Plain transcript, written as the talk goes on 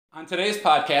On today's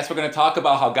podcast, we're going to talk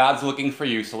about how God's looking for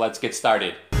you, so let's get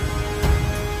started.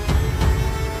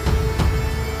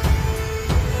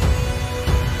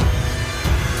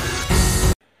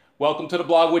 Welcome to the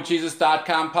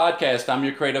blogwithjesus.com podcast. I'm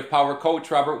your creative power coach,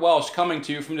 Robert Welsh, coming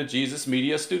to you from the Jesus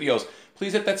Media Studios.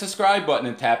 Please hit that subscribe button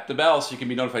and tap the bell so you can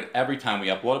be notified every time we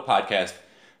upload a podcast.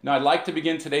 Now, I'd like to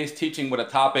begin today's teaching with a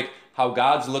topic, how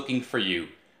God's looking for you.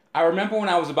 I remember when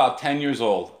I was about 10 years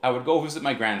old, I would go visit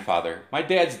my grandfather, my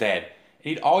dad's dad, and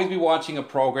he'd always be watching a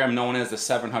program known as the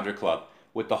 700 Club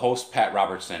with the host Pat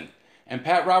Robertson. And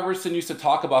Pat Robertson used to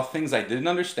talk about things I didn't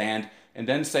understand and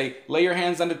then say, lay your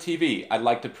hands on the TV, I'd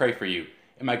like to pray for you.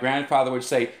 And my grandfather would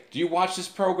say, do you watch this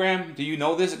program? Do you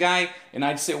know this guy? And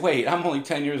I'd say, wait, I'm only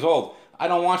 10 years old. I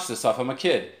don't watch this stuff, I'm a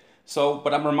kid.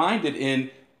 But I'm reminded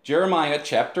in Jeremiah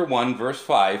chapter 1 verse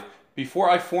 5, before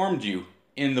I formed you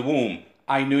in the womb,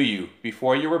 I knew you.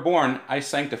 Before you were born, I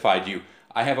sanctified you.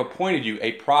 I have appointed you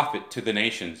a prophet to the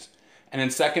nations. And in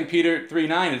 2 Peter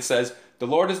 3:9 it says, the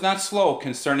Lord is not slow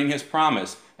concerning his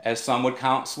promise, as some would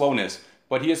count slowness,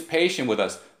 but he is patient with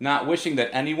us, not wishing that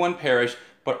anyone perish,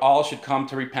 but all should come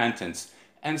to repentance.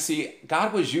 And see,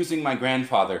 God was using my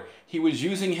grandfather. He was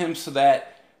using him so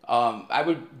that I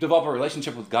would develop a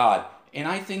relationship with God. And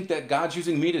I think that God's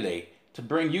using me today to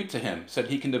bring you to him so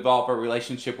that he can develop a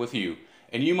relationship with you.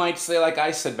 And you might say, like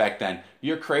I said back then,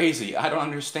 you're crazy. I don't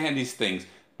understand these things.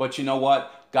 But you know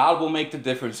what? God will make the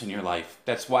difference in your life.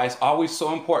 That's why it's always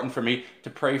so important for me to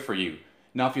pray for you.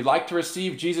 Now, if you'd like to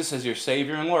receive Jesus as your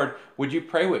Savior and Lord, would you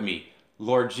pray with me?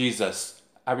 Lord Jesus,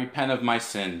 I repent of my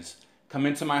sins. Come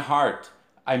into my heart.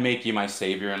 I make you my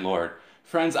Savior and Lord.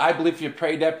 Friends, I believe if you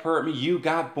prayed that prayer with me, you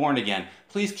got born again.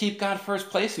 Please keep God first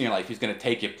place in your life. He's going to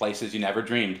take you places you never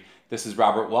dreamed. This is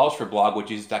Robert Welsh for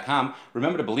blogwithjesus.com.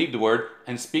 Remember to believe the word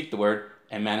and speak the word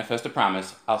and manifest a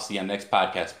promise. I'll see you on the next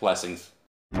podcast. Blessings.